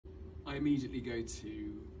I immediately go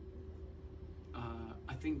to,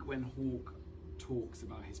 I think when Hawke talks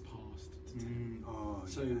about his past to Tim.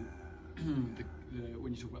 So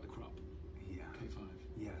when you talk about the crop, K5.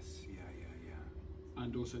 Yes, yeah.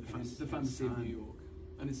 And also the fantasy of New York.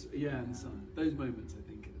 And it's, and the sun. Those moments, I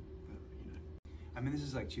think, I mean, this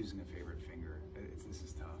is like choosing a favorite finger. This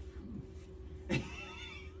is tough.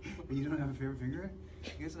 You don't have a favorite finger?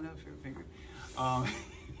 You guys don't have a favorite finger?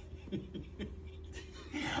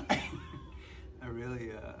 I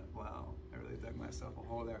really, wow, I really dug myself a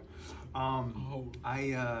hole there.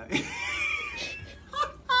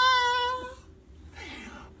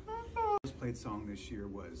 Most played song this year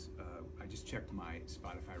was, I just checked my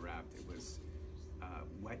Spotify Wrapped. It was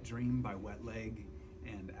Wet Dream by Wet Leg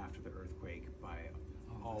and After the Earthquake by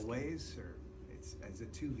Always, or is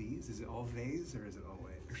it 2 V's? Is it always or is it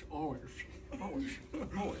always? It's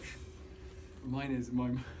always. Mine is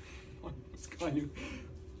Kylie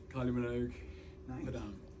Minogue. Nice. But,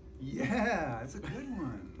 yeah, that's a good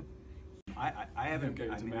one. I haven't.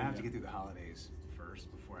 I mean, I have to Mania. get through the holidays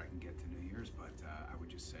first before I can get to New Year's. But I would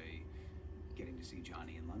just say, getting to see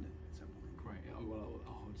Johnny in London at some point. Great. Well,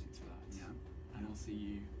 I'll hold you to that. Yeah. And I'll see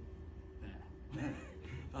you there. Yeah.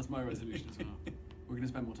 That's my resolution as well. We're going to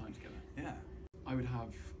spend more time together. Yeah. I'd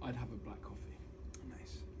have a black coffee.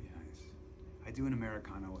 Nice. Yeah. Nice. I do an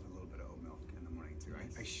Americano with a little bit of oat milk in the morning too.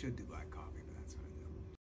 Nice. I should do black coffee.